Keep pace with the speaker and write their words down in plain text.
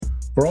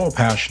We're all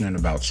passionate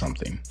about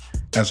something.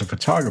 As a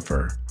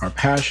photographer, our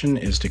passion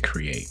is to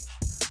create.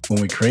 When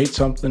we create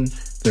something,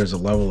 there's a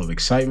level of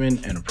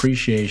excitement and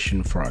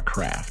appreciation for our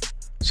craft.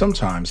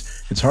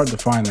 Sometimes it's hard to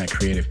find that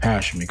creative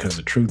passion because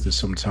the truth is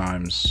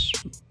sometimes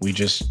we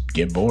just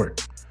get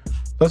bored.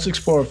 Let's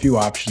explore a few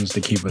options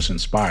to keep us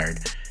inspired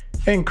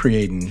and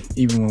creating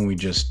even when we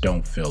just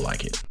don't feel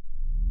like it.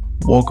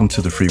 Welcome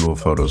to the Free Will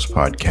Photos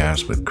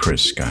podcast with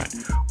Chris Scott,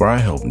 where I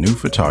help new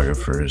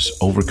photographers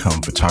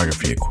overcome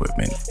photography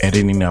equipment,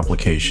 editing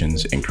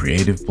applications, and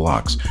creative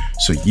blocks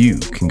so you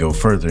can go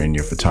further in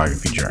your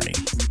photography journey.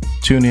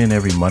 Tune in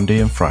every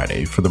Monday and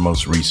Friday for the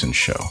most recent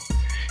show.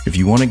 If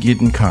you want to get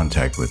in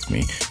contact with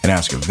me and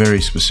ask a very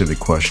specific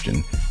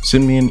question,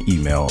 send me an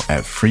email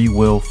at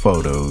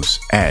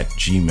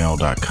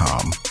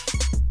freewillphotos@gmail.com.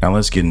 Now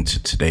let's get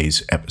into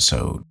today's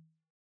episode.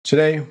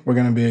 Today, we're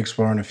going to be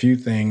exploring a few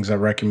things I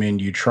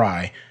recommend you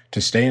try to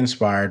stay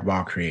inspired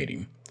while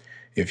creating.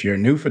 If you're a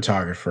new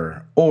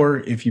photographer, or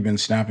if you've been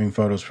snapping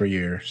photos for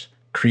years,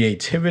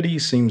 creativity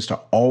seems to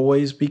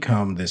always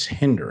become this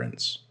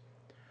hindrance.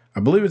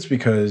 I believe it's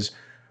because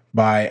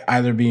by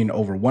either being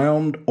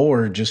overwhelmed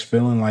or just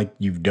feeling like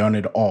you've done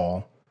it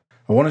all.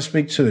 I want to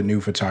speak to the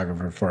new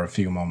photographer for a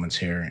few moments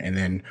here, and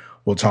then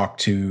we'll talk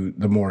to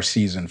the more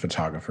seasoned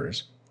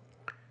photographers.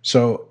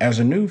 So, as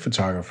a new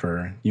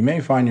photographer, you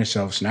may find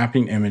yourself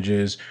snapping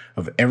images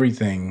of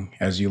everything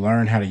as you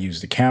learn how to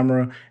use the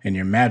camera, and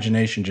your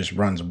imagination just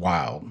runs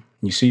wild.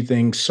 You see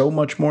things so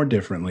much more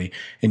differently,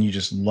 and you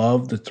just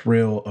love the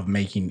thrill of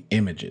making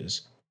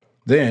images.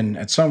 Then,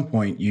 at some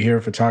point, you hear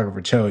a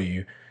photographer tell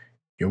you,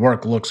 your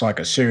work looks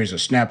like a series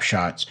of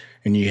snapshots,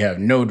 and you have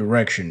no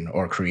direction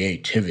or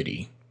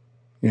creativity.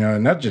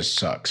 And that just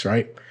sucks,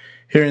 right?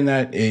 Hearing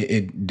that,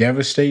 it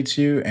devastates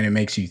you, and it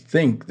makes you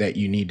think that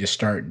you need to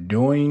start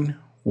doing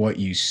what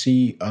you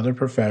see other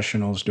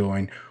professionals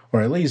doing,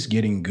 or at least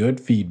getting good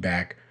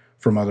feedback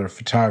from other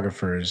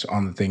photographers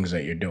on the things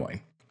that you're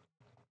doing.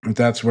 If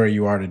that's where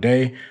you are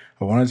today,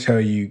 I want to tell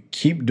you,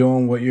 keep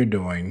doing what you're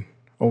doing.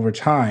 Over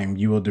time,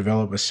 you will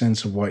develop a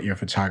sense of what your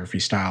photography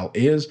style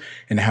is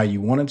and how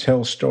you want to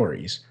tell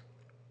stories.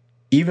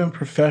 Even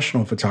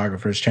professional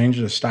photographers change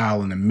their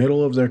style in the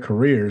middle of their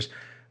careers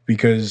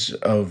because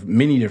of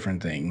many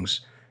different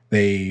things.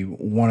 They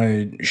want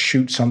to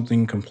shoot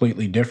something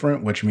completely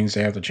different, which means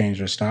they have to change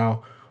their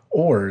style,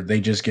 or they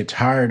just get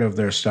tired of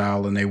their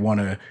style and they want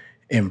to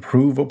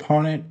improve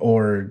upon it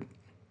or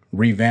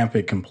revamp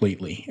it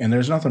completely. And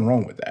there's nothing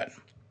wrong with that.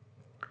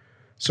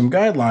 Some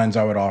guidelines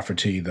I would offer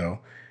to you, though,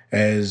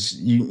 as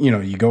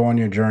you go on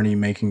your journey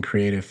making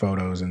creative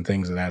photos and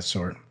things of that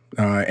sort.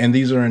 And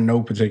these are in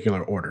no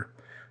particular order.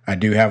 I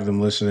do have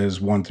them listed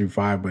as 1 through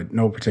 5, but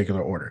no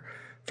particular order.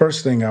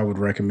 First thing I would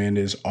recommend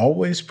is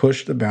always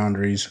push the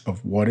boundaries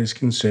of what is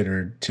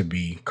considered to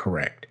be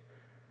correct.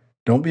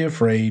 Don't be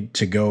afraid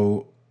to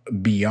go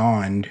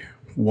beyond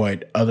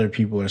what other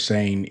people are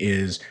saying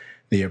is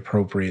the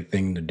appropriate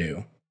thing to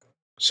do.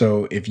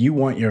 So if you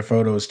want your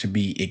photos to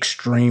be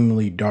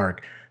extremely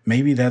dark,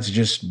 maybe that's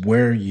just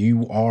where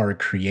you are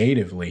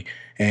creatively.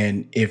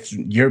 And if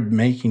you're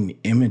making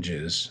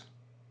images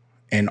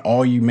and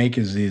all you make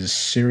is these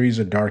series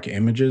of dark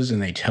images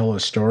and they tell a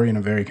story in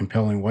a very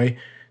compelling way,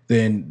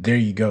 then there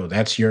you go.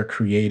 That's your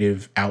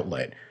creative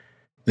outlet.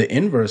 The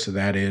inverse of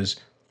that is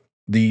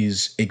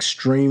these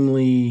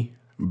extremely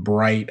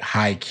bright,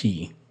 high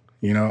key.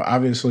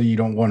 Obviously you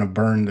don't want to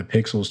burn the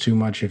pixels too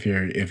much if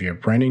you're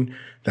printing.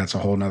 That's a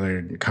whole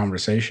nother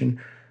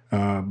conversation.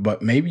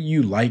 But maybe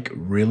you like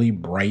really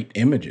bright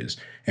images,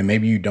 and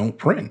maybe you don't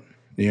print.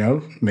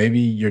 Maybe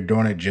you're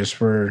doing it just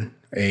for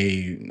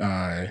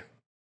a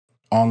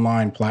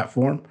online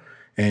platform,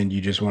 and you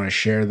just want to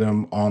share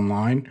them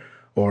online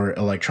or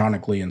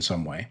electronically in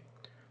some way.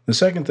 The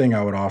second thing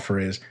I would offer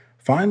is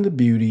find the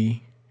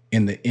beauty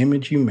in the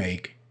image you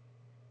make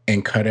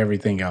and cut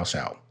everything else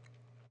out.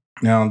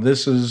 Now,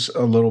 this is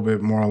a little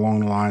bit more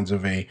along the lines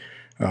of a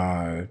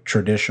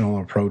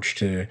traditional approach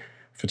to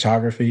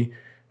photography,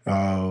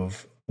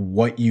 of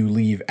what you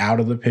leave out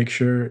of the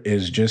picture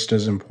is just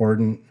as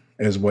important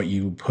as what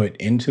you put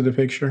into the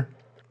picture.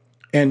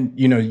 And,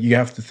 you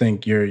have to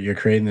think you're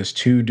creating this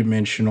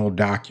two-dimensional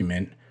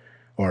document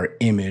or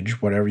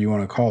image, whatever you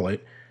want to call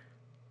it.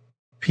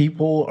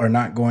 People are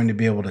not going to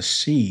be able to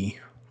see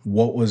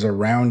what was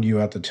around you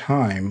at the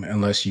time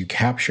unless you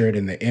capture it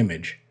in the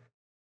image.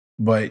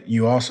 But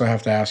you also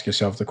have to ask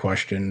yourself the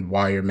question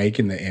while you're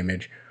making the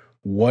image,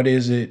 what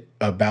is it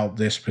about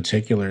this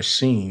particular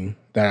scene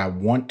that I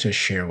want to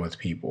share with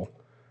people?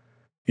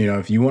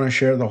 If you want to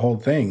share the whole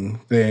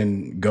thing,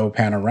 then go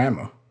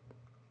panorama.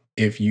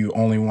 If you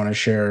only want to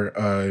share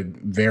a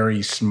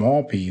very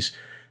small piece,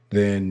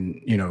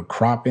 then,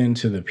 crop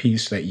into the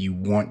piece that you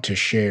want to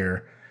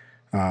share,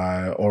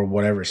 or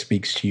whatever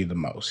speaks to you the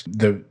most.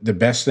 The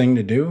best thing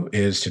to do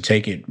is to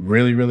take it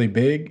really, really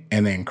big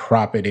and then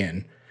crop it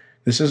in.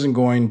 This isn't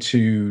going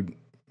to,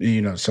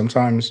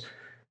 sometimes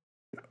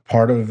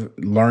part of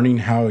learning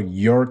how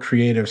your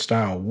creative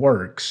style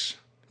works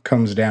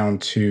comes down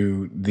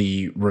to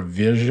the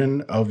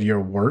revision of your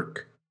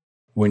work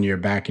when you're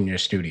back in your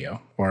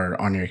studio or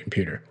on your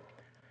computer.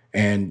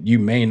 And you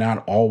may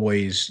not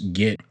always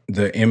get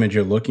the image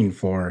you're looking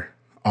for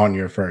on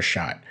your first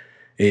shot.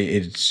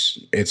 It's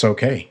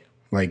okay.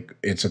 Like,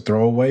 it's a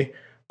throwaway,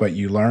 but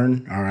you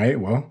learn, all right,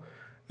 well,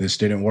 this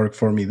didn't work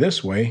for me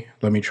this way.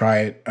 Let me try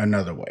it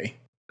another way.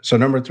 So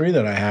number 3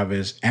 that I have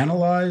is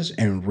analyze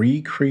and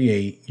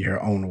recreate your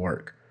own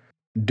work.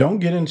 Don't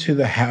get into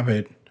the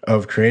habit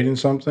of creating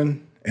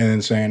something and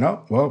then saying,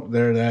 oh, well,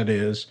 there that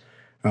is.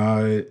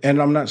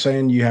 And I'm not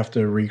saying you have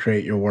to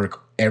recreate your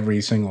work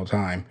every single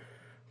time,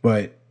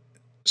 but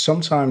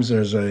sometimes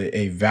there's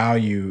a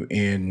value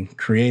in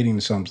creating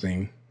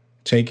something,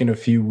 taking a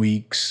few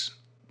weeks,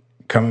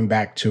 coming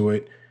back to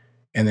it,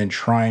 and then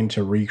trying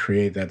to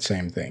recreate that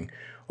same thing,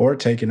 or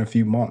taking a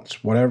few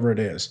months, whatever it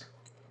is.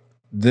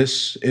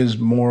 This is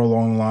more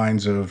along the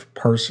lines of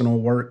personal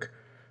work.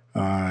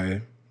 Uh,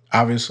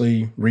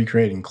 Obviously,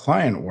 recreating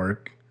client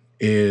work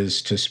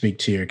is to speak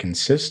to your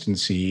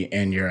consistency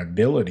and your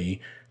ability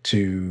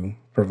to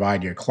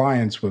provide your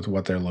clients with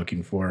what they're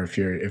looking for if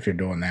you're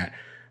doing that.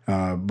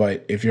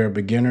 But if you're a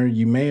beginner,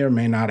 you may or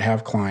may not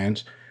have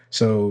clients.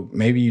 So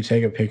maybe you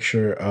take a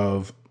picture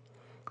of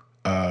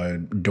a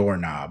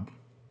doorknob,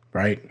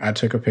 right? I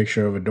took a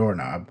picture of a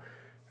doorknob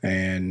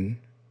and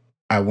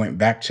I went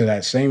back to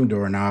that same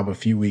doorknob a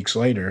few weeks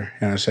later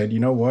and I said, you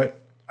know what?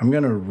 I'm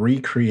going to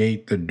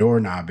recreate the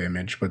doorknob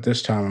image, but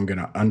this time I'm going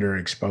to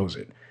underexpose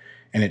it.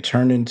 And it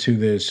turned into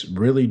this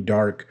really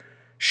dark,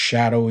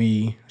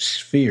 shadowy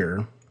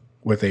sphere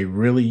with a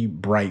really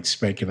bright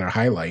specular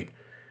highlight,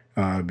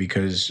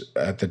 because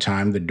at the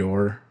time the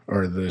door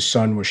or the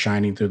sun was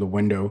shining through the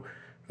window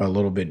a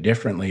little bit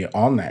differently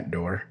on that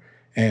door.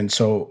 And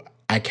so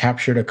I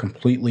captured a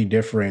completely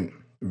different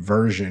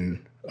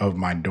version of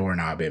my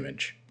doorknob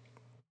image.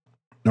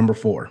 Number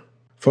 4,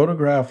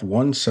 photograph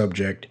one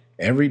subject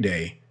every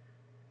day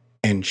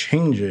and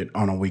change it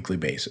on a weekly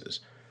basis.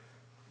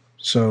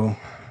 So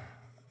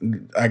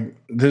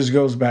this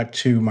goes back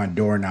to my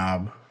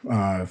doorknob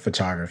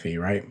photography,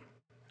 right?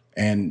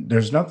 And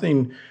there's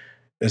nothing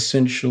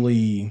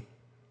essentially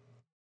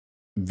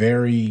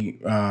very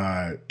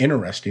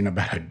interesting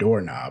about a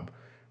doorknob,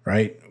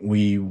 right?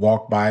 We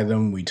walk by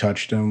them, we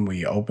touch them,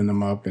 we open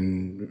them up,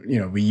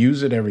 and we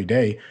use it every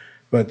day.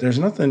 But there's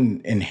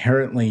nothing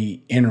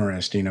inherently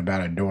interesting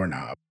about a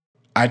doorknob.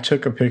 I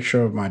took a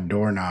picture of my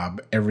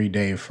doorknob every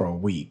day for a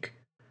week,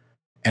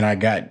 and I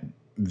got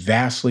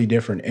vastly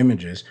different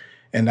images,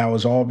 and that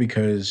was all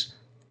because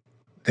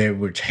they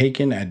were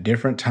taken at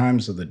different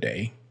times of the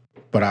day.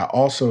 But I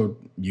also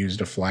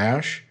used a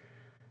flash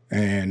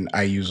and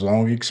I used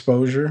long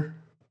exposure.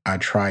 I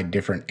tried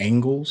different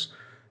angles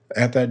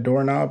at that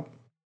doorknob.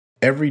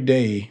 Every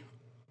day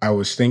I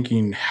was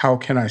thinking, how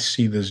can I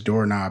see this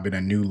doorknob in a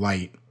new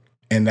light?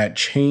 And that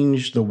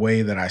changed the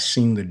way that I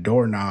seen the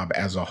doorknob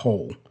as a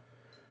whole.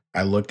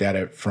 I looked at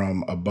it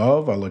from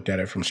above, I looked at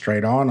it from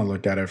straight on, I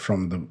looked at it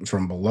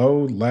from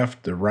below,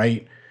 left, the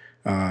right,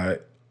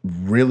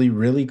 really,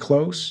 really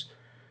close,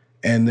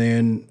 and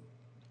then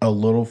a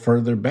little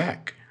further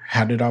back.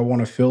 How did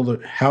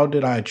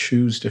I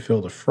choose to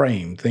fill the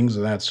frame? Things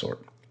of that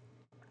sort.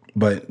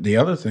 But the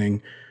other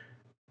thing,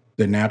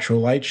 the natural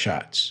light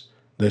shots.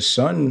 The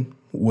sun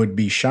would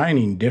be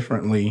shining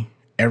differently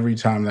every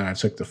time that I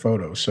took the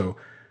photo. So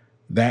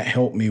that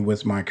helped me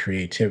with my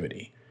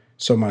creativity.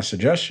 So my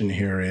suggestion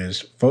here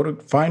is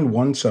find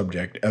one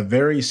subject, a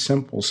very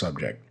simple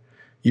subject.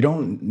 You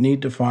don't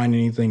need to find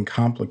anything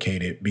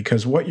complicated,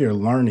 because what you're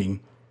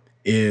learning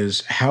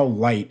is how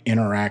light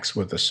interacts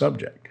with the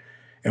subject.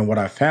 And what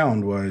I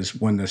found was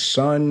when the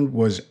sun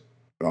was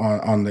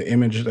on the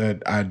image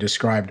that I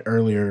described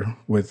earlier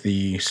with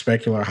the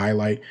specular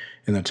highlight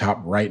in the top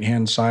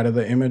right-hand side of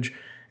the image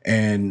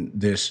and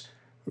this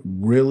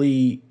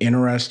really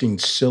interesting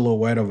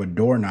silhouette of a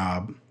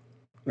doorknob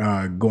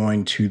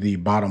going to the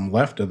bottom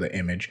left of the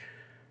image,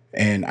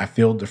 and I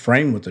filled the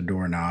frame with the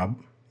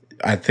doorknob,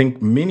 I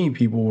think many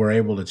people were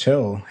able to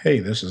tell, hey,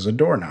 this is a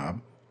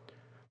doorknob.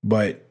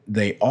 But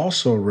they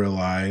also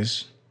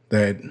realize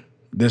that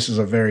this is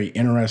a very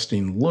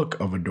interesting look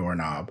of a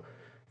doorknob.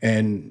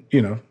 And,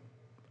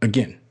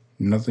 again,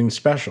 nothing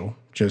special,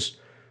 just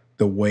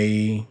the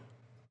way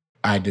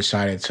I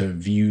decided to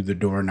view the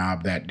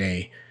doorknob that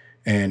day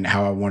and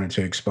how I wanted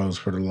to expose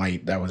for the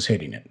light that was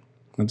hitting it.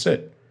 That's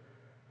it.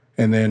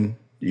 And then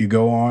you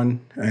go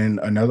on and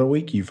another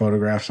week you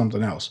photograph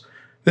something else.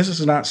 This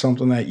is not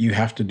something that you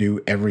have to do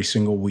every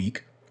single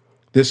week.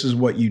 This is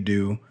what you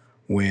do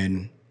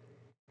when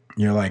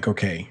you're like,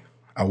 okay,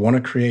 I want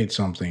to create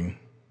something,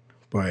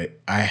 but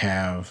I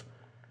have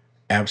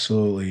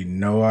absolutely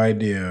no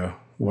idea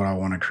what I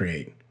want to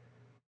create.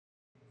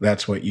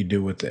 That's what you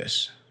do with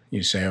this.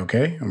 You say,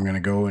 okay, I'm going to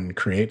go and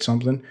create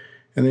something,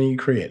 and then you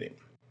create it.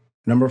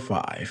 Number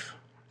 5,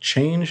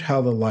 change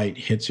how the light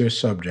hits your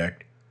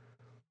subject,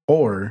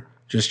 or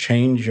just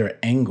change your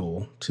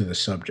angle to the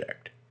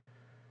subject.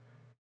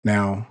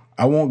 Now,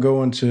 I won't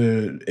go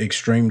into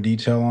extreme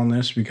detail on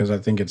this because I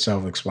think it's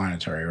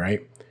self-explanatory,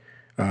 right?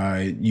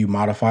 You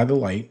modify the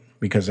light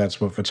because that's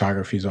what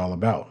photography is all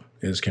about,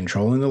 is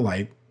controlling the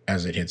light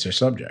as it hits your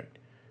subject.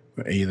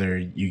 Either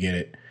you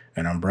get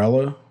an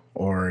umbrella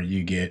or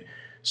you get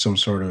some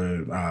sort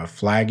of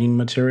flagging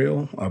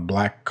material, a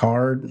black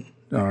card,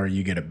 or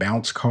you get a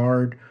bounce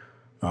card,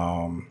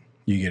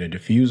 you get a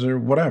diffuser,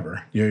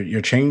 whatever.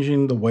 You're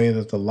changing the way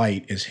that the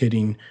light is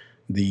hitting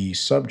the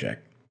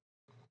subject.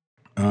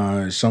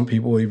 Some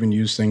people even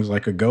use things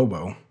like a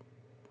gobo,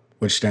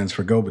 which stands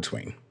for go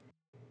between.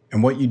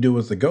 And what you do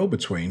with the go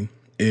between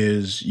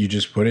is you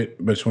just put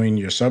it between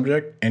your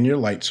subject and your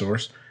light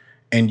source,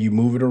 and you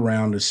move it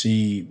around to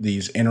see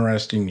these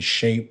interesting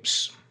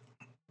shapes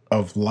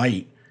of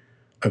light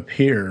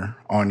appear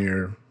on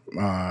your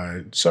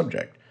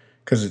subject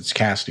because it's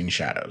casting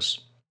shadows.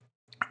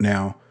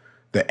 Now,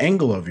 the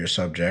angle of your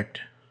subject,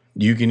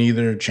 you can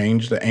either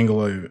change the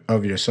angle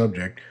of your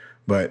subject,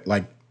 but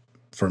like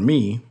for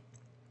me,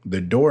 the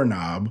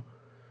doorknob,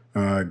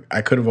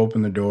 I could have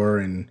opened the door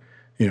and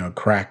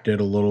cracked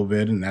it a little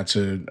bit, and that's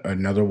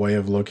another way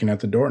of looking at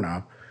the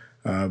doorknob.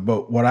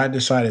 But what I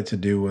decided to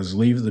do was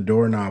leave the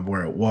doorknob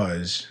where it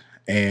was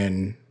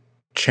and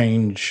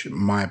change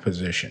my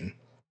position.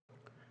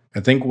 I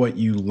think what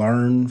you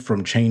learn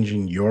from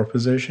changing your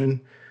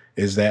position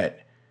is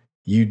that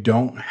you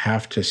don't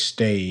have to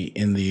stay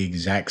in the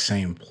exact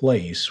same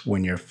place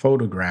when you're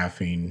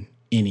photographing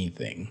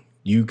anything.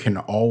 You can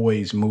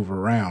always move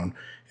around.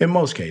 In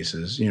most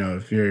cases,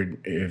 if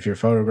you're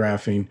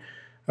photographing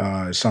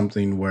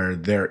something where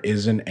there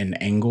isn't an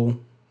angle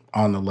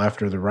on the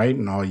left or the right,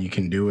 and all you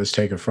can do is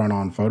take a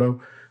front-on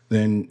photo,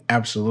 then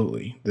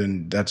absolutely,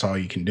 then that's all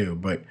you can do.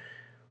 But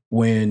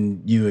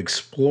when you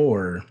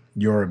explore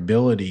your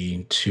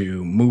ability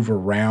to move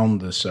around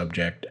the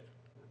subject,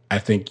 I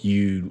think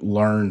you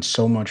learn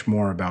so much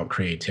more about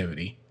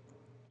creativity.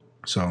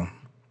 So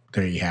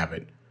there you have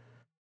it.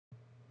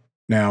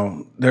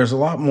 Now, there's a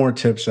lot more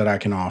tips that I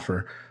can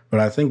offer, but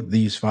I think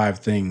these 5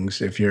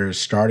 things, if you're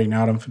starting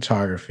out in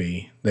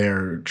photography,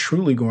 they're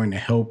truly going to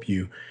help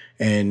you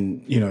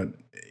and,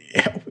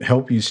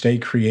 help you stay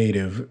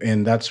creative.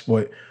 And that's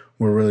what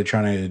we're really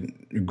trying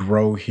to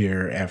grow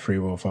here at Free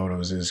Will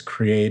Photos is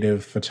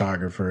creative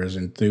photographers,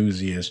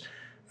 enthusiasts,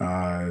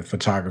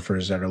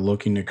 photographers that are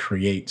looking to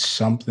create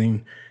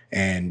something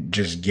and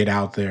just get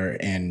out there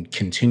and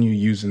continue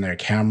using their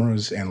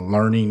cameras and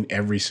learning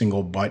every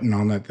single button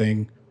on that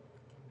thing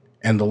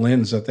and the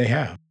lens that they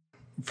have.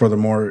 For the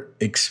more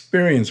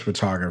experienced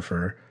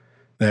photographer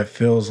that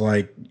feels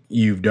like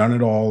you've done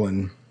it all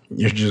and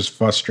you're just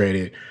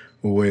frustrated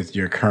with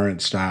your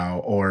current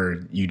style or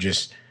you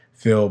just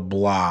feel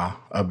blah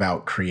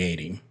about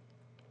creating,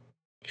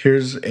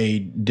 here's a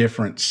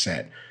different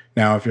set.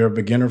 Now, if you're a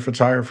beginner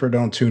photographer,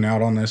 don't tune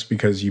out on this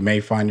because you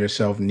may find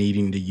yourself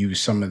needing to use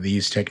some of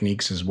these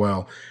techniques as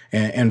well,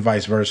 and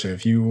vice versa.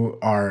 If you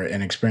are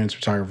an experienced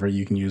photographer,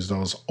 you can use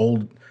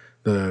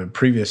the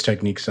previous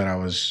techniques that I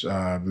was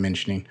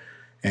mentioning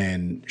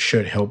and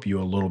should help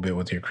you a little bit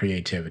with your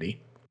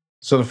creativity.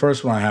 So the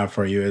first one I have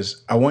for you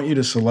is I want you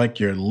to select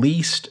your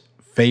least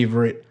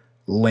favorite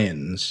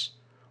lens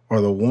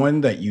or the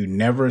one that you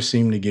never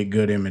seem to get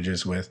good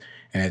images with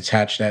and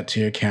attach that to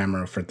your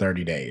camera for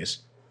 30 days.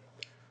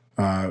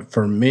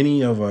 For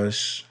many of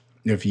us,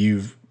 if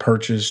you've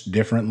purchased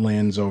different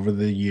lens over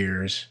the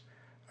years,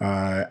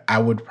 I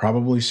would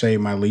probably say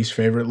my least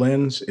favorite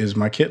lens is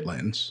my kit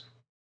lens.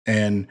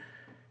 And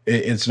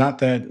it's not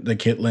that the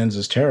kit lens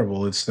is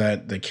terrible. It's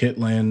that the kit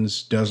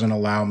lens doesn't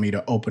allow me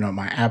to open up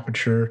my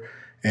aperture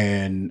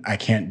and I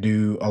can't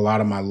do a lot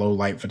of my low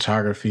light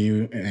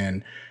photography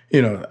and,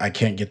 I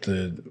can't get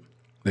the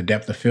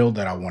depth of field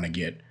that I want to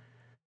get.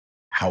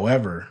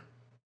 However,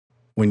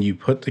 when you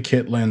put the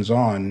kit lens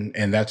on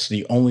and that's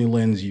the only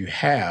lens you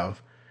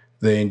have,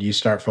 then you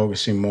start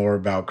focusing more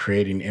about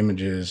creating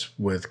images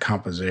with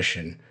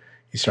composition.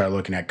 You start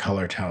looking at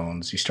color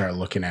tones. You start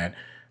looking at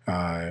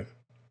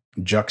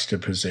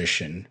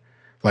juxtaposition.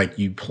 Like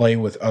you play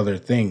with other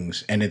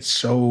things, and it's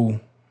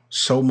so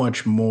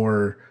much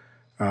more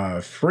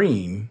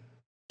freeing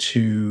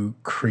to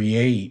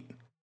create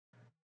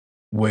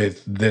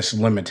with this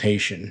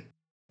limitation.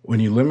 When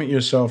you limit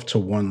yourself to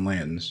one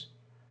lens,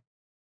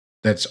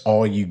 that's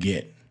all you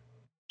get.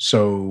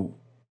 So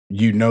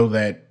you know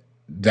that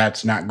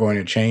that's not going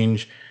to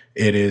change.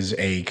 It is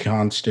a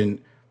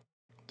constant.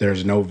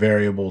 There's no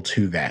variable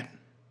to that.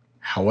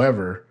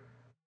 However,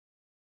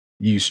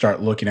 you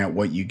start looking at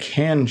what you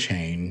can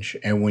change.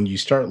 And when you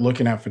start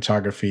looking at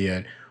photography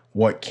at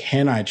what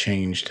can I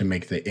change to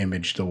make the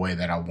image the way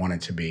that I want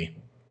it to be,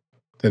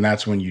 then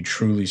that's when you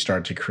truly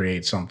start to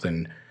create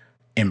something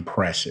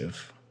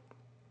impressive.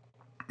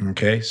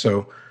 Okay,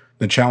 so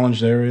the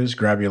challenge there is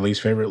grab your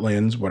least favorite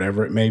lens,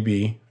 whatever it may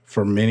be.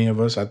 For many of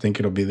us, I think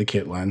it'll be the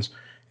kit lens.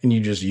 And you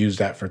just use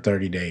that for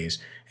 30 days.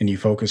 And you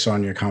focus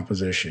on your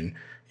composition.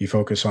 You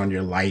focus on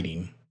your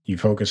lighting. You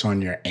focus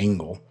on your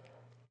angle.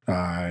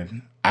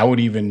 I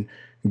would even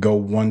go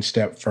one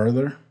step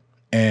further.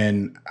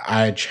 And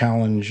I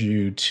challenge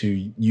you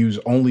to use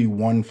only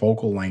one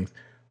focal length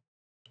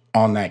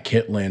on that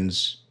kit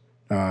lens.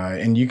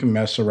 And you can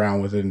mess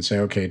around with it and say,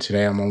 okay,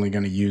 today I'm only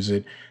going to use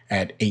it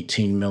at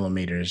 18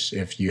 millimeters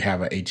if you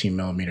have an 18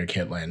 millimeter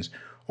kit lens,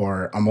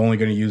 or I'm only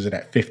going to use it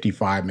at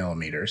 55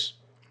 millimeters.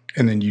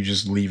 And then you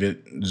just leave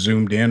it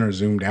zoomed in or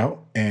zoomed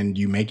out, and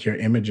you make your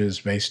images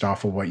based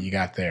off of what you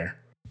got there.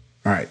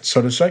 All right.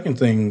 So the second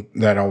thing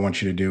that I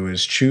want you to do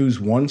is choose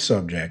one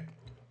subject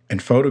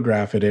and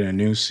photograph it in a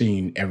new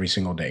scene every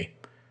single day.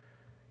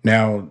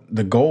 Now,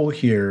 the goal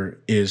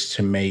here is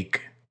to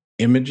make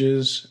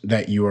images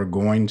that you are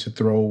going to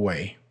throw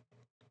away.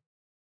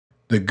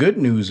 The good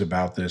news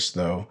about this,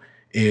 though,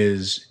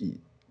 is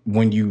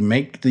when you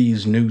make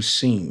these new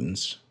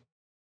scenes,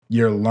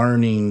 you're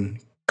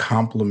learning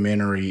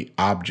complementary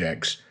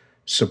objects,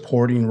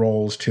 supporting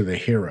roles to the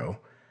hero.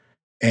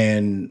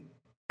 And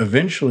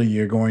eventually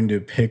you're going to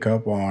pick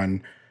up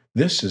on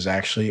this is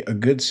actually a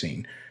good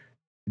scene.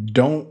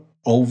 Don't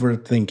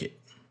overthink it.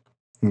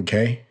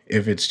 Okay.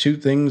 If it's two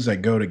things that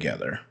go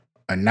together,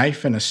 a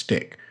knife and a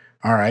stick.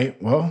 All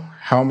right. Well,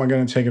 how am I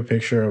going to take a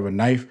picture of a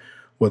knife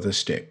with a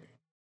stick?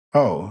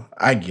 Oh,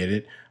 I get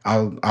it.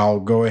 I'll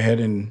go ahead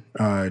and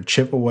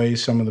chip away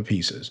some of the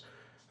pieces.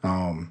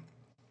 Um,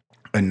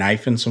 a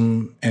knife and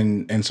some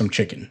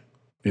chicken,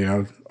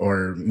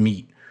 or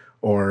meat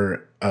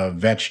or a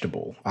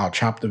vegetable. I'll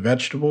chop the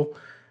vegetable.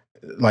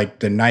 Like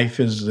the knife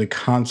is the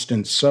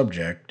constant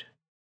subject.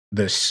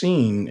 The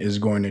scene is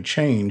going to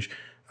change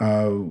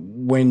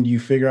when you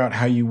figure out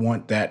how you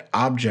want that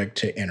object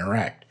to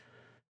interact.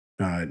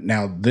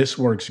 Now, this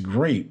works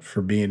great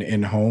for being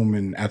in home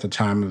and at the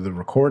time of the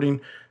recording.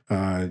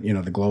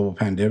 The global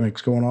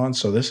pandemic's going on.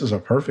 So, this is a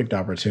perfect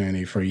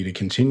opportunity for you to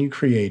continue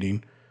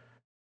creating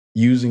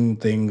using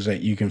things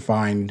that you can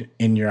find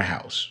in your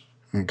house.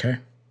 Okay.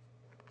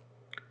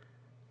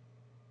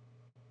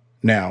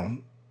 Now,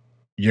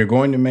 you're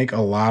going to make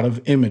a lot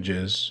of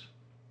images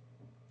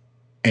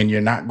and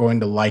you're not going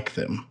to like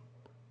them,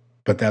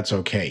 but that's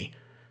okay.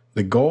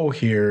 The goal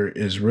here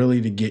is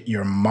really to get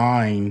your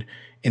mind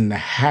in the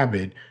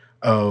habit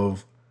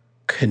of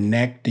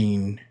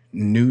connecting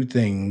new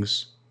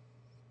things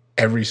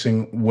every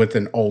single with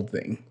an old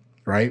thing,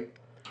 right?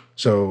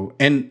 So,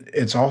 and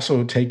it's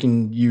also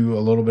taking you a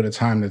little bit of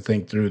time to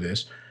think through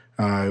this.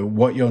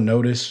 What you'll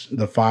notice,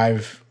 the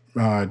five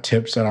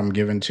tips that I'm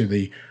giving to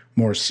the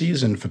more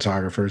seasoned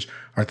photographers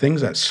are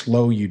things that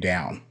slow you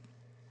down,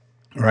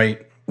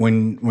 right?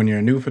 When you're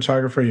a new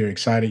photographer, you're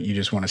excited. You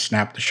just want to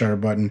snap the shutter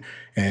button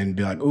and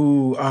be like,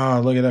 ooh,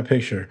 look at that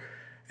picture.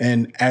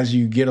 And as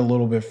you get a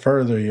little bit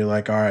further, you're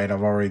like, all right,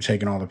 I've already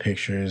taken all the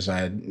pictures.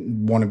 I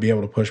want to be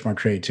able to push my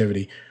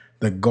creativity.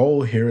 The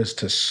goal here is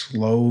to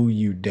slow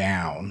you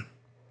down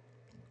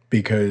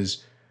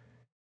because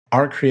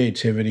our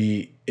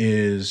creativity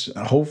is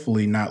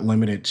hopefully not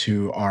limited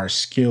to our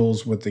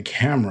skills with the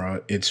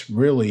camera. It's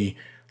really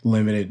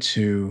limited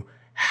to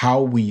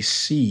how we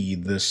see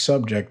the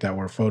subject that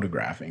we're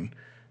photographing.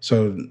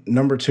 So,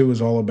 number two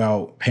is all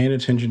about paying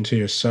attention to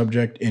your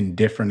subject in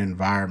different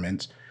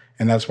environments.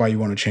 And that's why you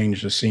want to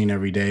change the scene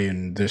every day.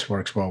 And this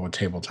works well with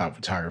tabletop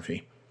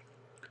photography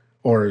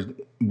or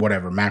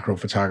whatever, macro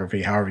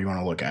photography, however you want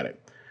to look at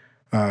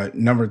it.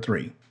 Number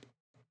three,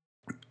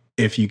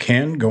 if you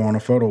can, go on a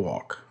photo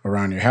walk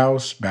around your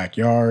house,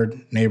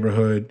 backyard,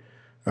 neighborhood,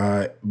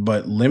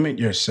 but limit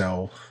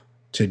yourself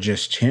to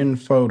just 10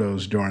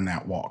 photos during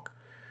that walk.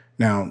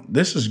 Now,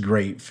 this is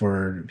great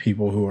for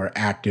people who are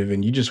active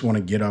and you just want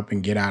to get up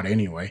and get out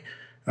anyway.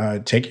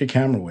 Take your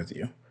camera with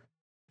you.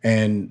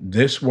 And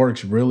this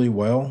works really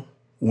well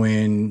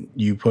when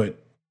you put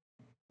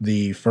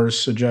the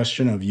first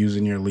suggestion of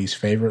using your least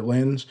favorite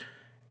lens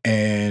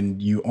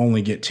and you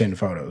only get 10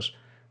 photos,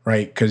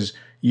 right? Because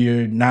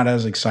you're not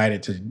as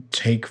excited to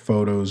take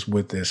photos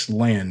with this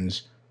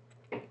lens.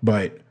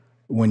 But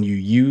when you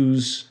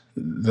use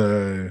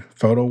the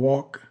photo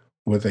walk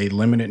with a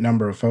limited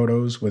number of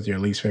photos with your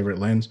least favorite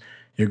lens,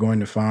 you're going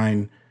to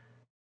find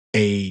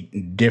a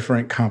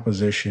different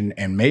composition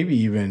and maybe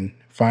even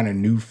find a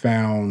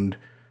newfound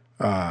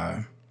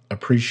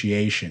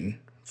appreciation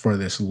for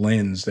this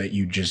lens that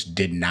you just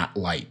did not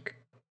like.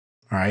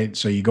 All right.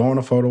 So you go on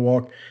a photo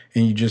walk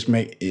and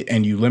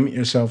you limit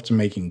yourself to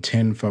making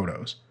 10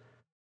 photos.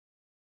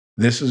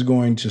 This is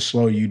going to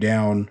slow you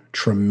down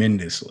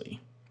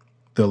tremendously.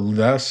 The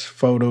less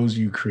photos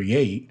you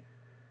create,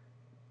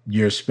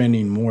 you're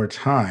spending more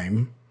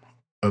time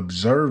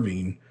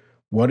observing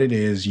what it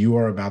is you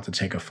are about to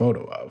take a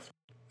photo of.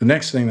 The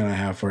next thing that I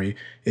have for you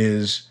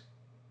is,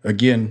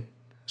 again,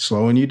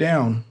 slowing you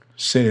down.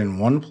 Sit in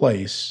one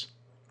place.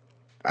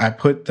 I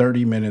put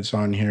 30 minutes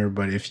on here,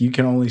 but if you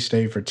can only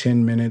stay for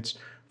 10 minutes,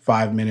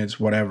 5 minutes,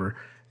 whatever,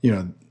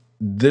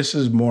 this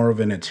is more of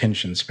an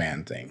attention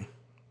span thing.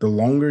 The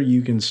longer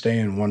you can stay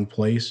in one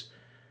place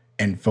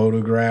and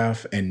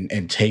photograph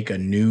and take a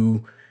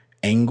new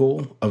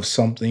angle of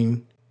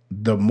something,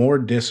 the more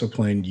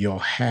discipline you'll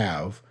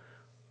have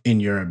in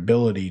your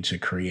ability to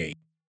create.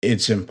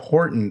 It's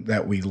important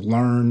that we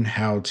learn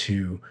how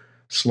to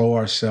slow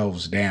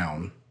ourselves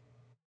down.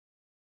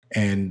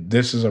 And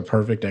this is a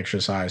perfect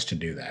exercise to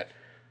do that.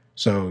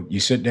 So you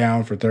sit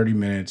down for 30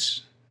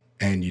 minutes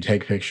and you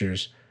take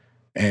pictures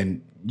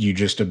and you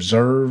just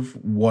observe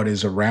what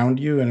is around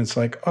you. And it's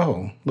like,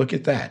 oh, look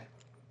at that.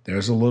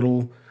 There's a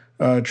little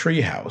a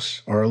tree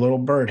house or a little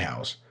bird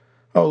house.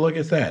 Oh, look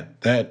at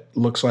that. That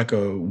looks like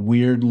a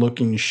weird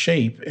looking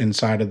shape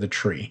inside of the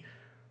tree.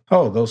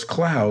 Oh, those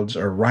clouds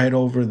are right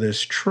over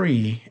this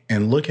tree,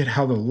 and look at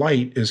how the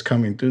light is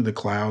coming through the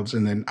clouds.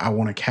 And then I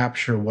want to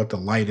capture what the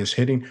light is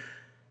hitting.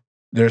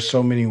 There's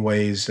so many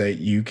ways that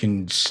you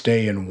can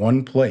stay in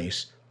one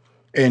place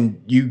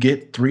and you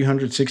get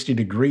 360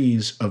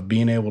 degrees of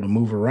being able to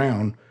move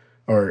around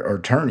or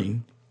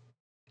turning,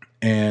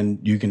 and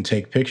you can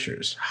take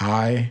pictures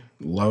high,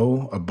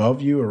 low,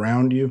 above you,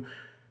 around you.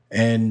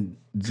 And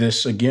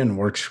this again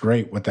works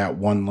great with that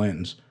one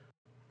lens.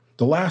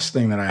 The last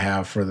thing that I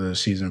have for the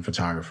seasoned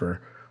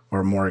photographer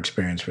or more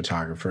experienced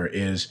photographer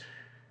is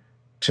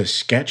to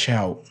sketch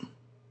out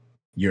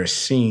your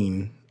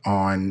scene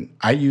on,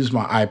 I use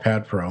my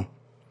iPad Pro,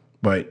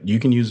 but you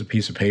can use a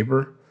piece of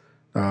paper.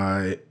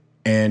 Uh,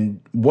 and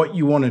what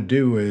you want to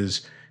do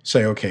is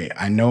say, okay,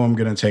 I know I'm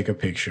going to take a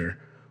picture.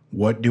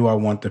 What do I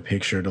want the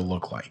picture to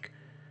look like?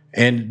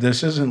 And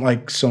this isn't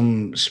like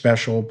some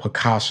special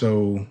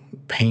Picasso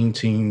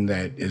painting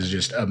that is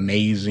just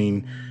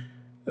amazing.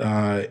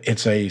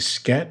 It's a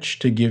sketch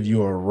to give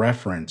you a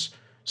reference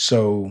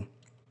so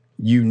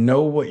you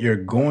know what you're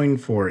going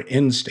for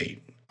in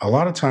state. A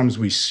lot of times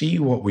we see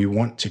what we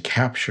want to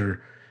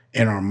capture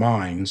in our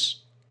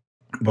minds,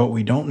 but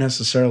we don't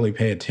necessarily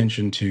pay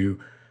attention to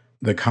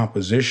the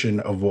composition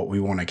of what we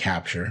want to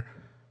capture.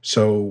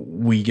 So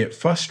we get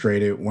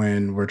frustrated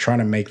when we're trying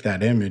to make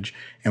that image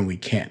and we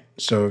can't.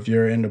 So if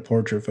you're into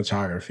portrait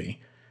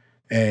photography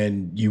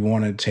and you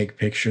want to take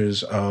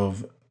pictures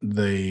of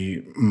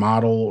the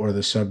model or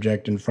the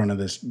subject in front of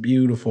this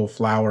beautiful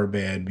flower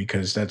bed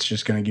because that's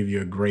just going to give you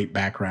a great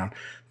background,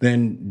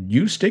 then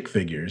use stick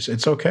figures.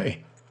 It's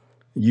okay.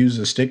 Use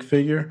a stick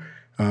figure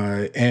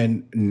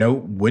and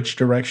note which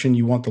direction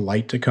you want the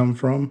light to come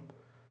from.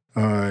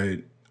 Uh,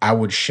 I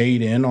would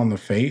shade in on the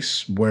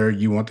face where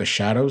you want the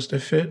shadows to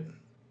fit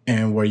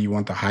and where you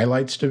want the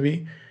highlights to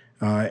be.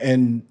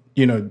 And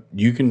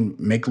you can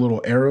make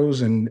little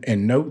arrows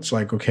and notes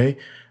like, okay,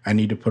 I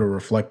need to put a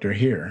reflector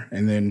here.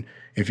 And then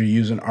if you're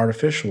using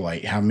artificial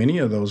light, how many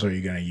of those are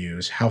you going to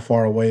use? How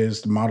far away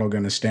is the model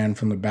going to stand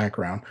from the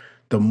background?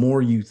 The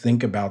more you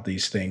think about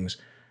these things,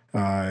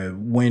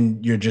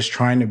 when you're just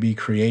trying to be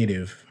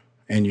creative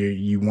and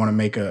you want to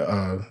make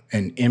an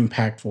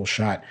impactful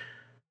shot,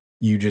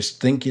 you just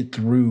think it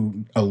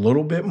through a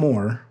little bit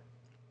more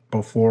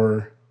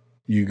before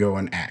you go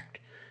and act.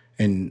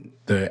 And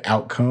the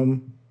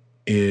outcome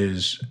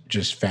is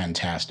just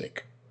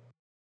fantastic.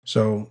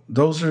 So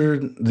those are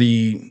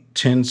the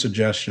 10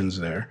 suggestions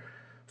there.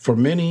 For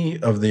many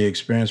of the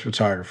experienced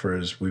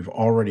photographers, we've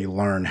already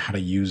learned how to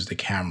use the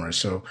camera.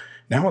 So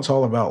now it's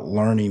all about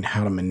learning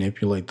how to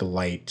manipulate the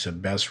light to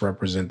best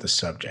represent the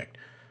subject.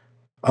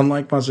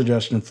 Unlike my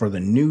suggestion for the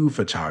new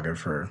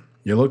photographer,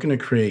 you're looking to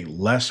create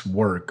less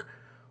work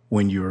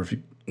when you're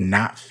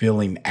not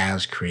feeling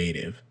as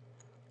creative.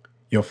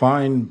 You'll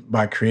find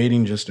by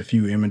creating just a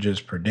few images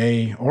per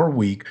day or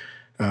week,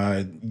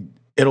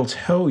 it'll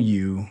tell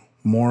you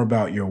more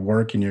about your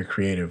work and your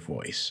creative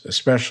voice,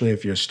 especially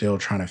if you're still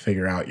trying to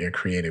figure out your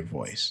creative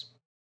voice.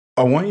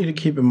 I want you to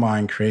keep in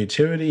mind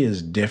creativity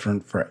is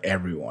different for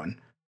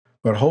everyone,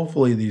 but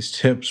hopefully these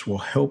tips will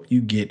help you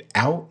get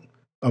out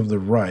of the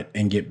rut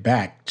and get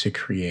back to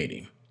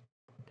creating.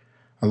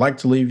 I'd like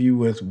to leave you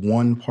with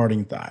one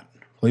parting thought.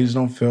 Please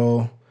don't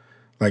feel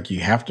like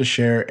you have to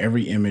share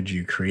every image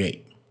you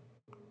create.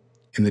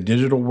 In the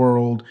digital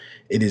world,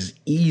 it is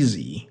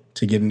easy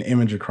to get an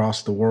image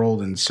across the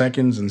world in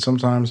seconds, and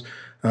sometimes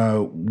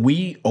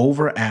we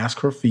over ask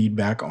for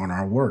feedback on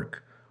our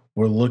work.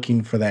 We're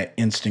looking for that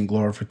instant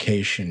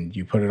glorification.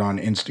 You put it on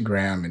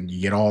Instagram and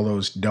you get all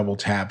those double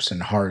taps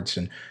and hearts,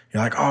 and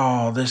you're like,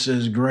 oh, this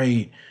is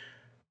great.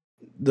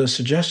 The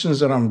suggestions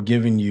that I'm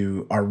giving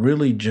you are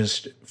really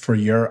just for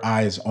your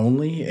eyes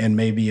only and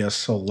maybe a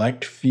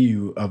select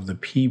few of the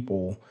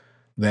people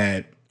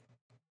that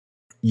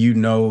you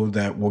know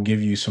that will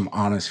give you some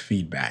honest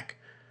feedback.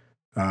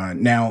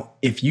 Now,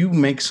 if you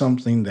make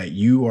something that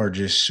you are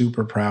just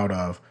super proud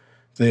of,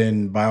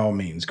 then by all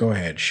means, go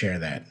ahead, share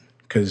that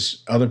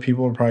because other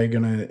people are probably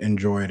going to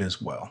enjoy it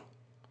as well.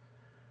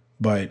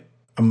 But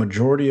a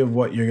majority of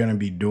what you're going to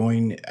be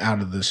doing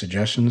out of the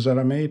suggestions that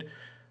I made,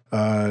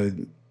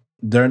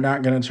 they're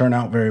not going to turn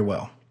out very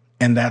well.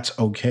 And that's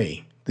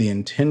okay. The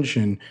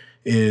intention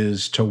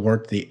is to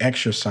work the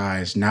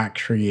exercise, not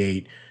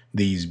create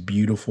these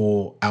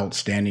beautiful,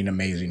 outstanding,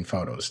 amazing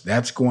photos.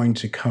 That's going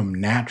to come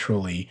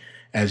naturally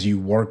as you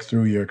work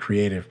through your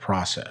creative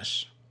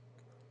process.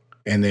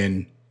 And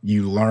then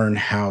you learn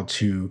how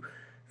to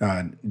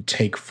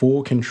take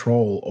full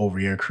control over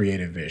your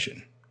creative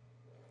vision.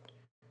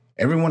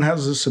 Everyone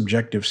has a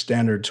subjective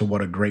standard to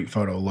what a great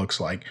photo looks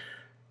like.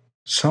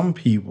 Some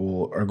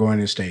people are going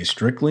to stay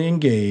strictly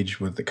engaged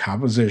with the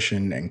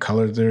composition and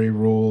color theory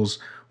rules,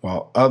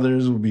 while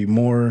others will be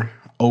more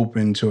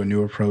open to a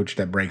new approach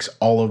that breaks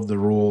all of the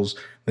rules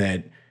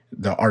that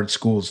the art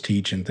schools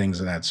teach and things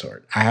of that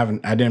sort. I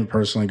didn't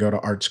personally go to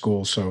art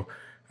school, so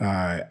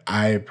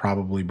I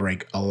probably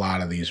break a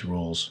lot of these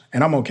rules,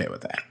 and I'm okay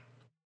with that.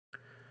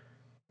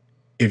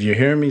 if you're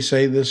hearing me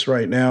say this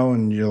right now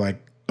and you're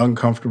like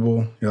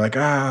uncomfortable, you're like,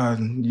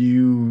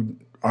 you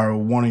are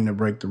wanting to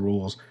break the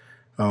rules.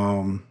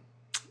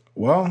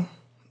 Well,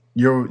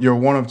 you're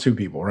one of two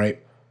people,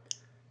 right?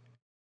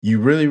 You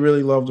really,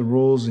 really love the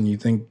rules and you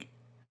think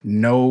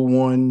no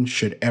one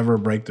should ever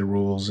break the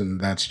rules,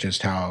 and that's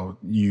just how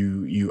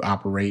you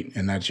operate,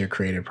 and that's your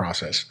creative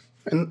process.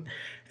 And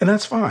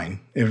that's fine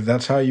if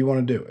that's how you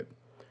want to do it.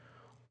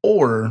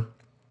 Or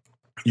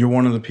you're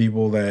one of the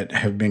people that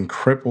have been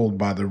crippled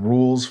by the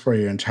rules for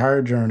your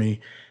entire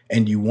journey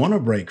and you want to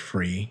break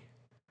free,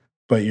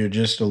 but you're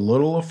just a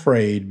little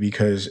afraid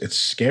because it's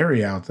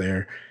scary out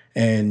there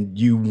and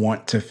you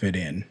want to fit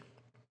in.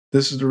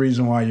 This is the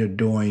reason why you're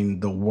doing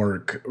the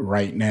work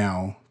right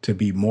now, to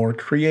be more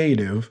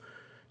creative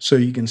so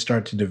you can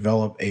start to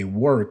develop a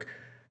work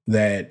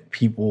that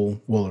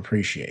people will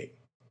appreciate.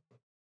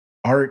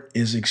 Art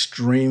is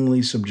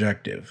extremely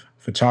subjective.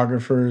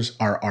 Photographers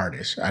are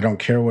artists. I don't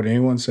care what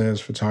anyone says,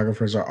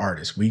 photographers are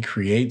artists. We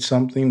create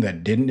something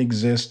that didn't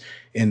exist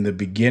in the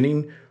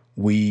beginning.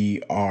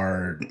 We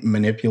are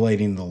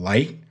manipulating the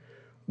light.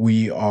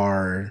 We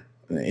are,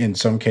 in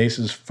some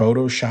cases,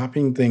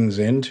 photoshopping things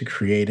in to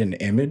create an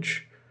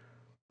image.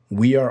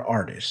 We are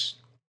artists.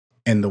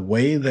 And the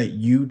way that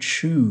you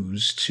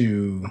choose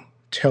to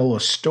tell a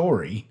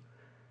story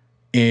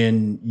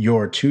in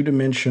your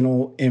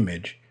two-dimensional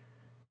image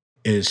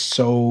is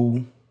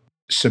so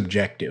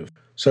subjective.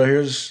 So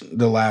here's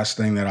the last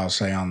thing that I'll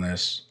say on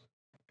this.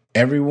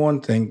 Everyone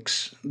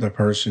thinks the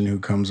person who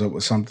comes up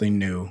with something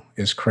new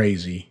is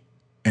crazy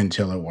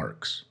until it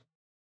works.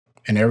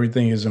 And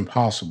everything is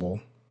impossible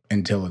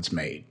until it's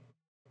made.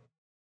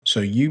 So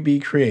you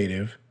be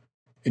creative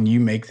and you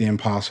make the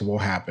impossible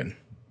happen.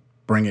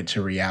 Bring it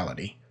to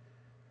reality.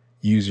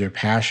 Use your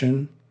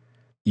passion,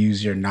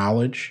 use your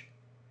knowledge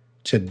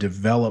to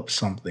develop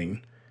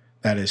something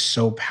that is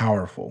so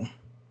powerful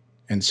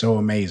and so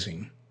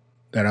amazing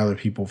that other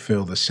people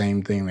feel the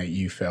same thing that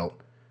you felt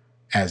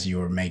as you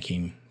were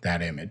making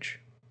that image.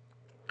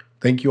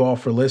 Thank you all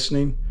for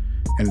listening.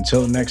 And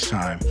until next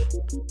time,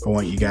 I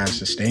want you guys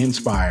to stay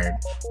inspired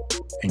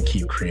and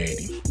keep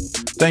creating.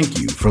 Thank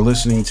you for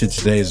listening to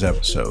today's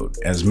episode.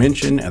 As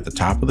mentioned at the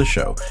top of the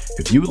show,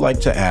 if you would like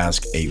to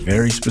ask a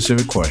very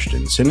specific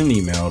question, send an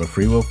email to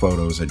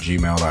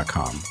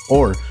freewillphotos@gmail.com,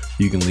 or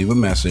you can leave a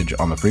message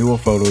on the Free Will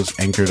Photos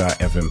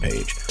Anchor.fm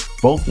page.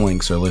 Both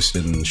links are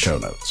listed in the show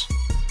notes.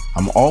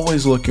 I'm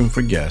always looking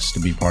for guests to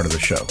be part of the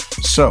show.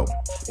 So,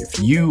 if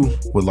you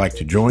would like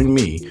to join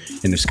me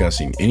in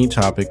discussing any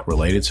topic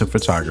related to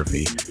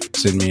photography,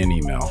 send me an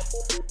email.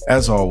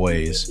 As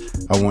always,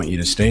 I want you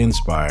to stay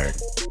inspired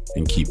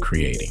and keep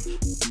creating.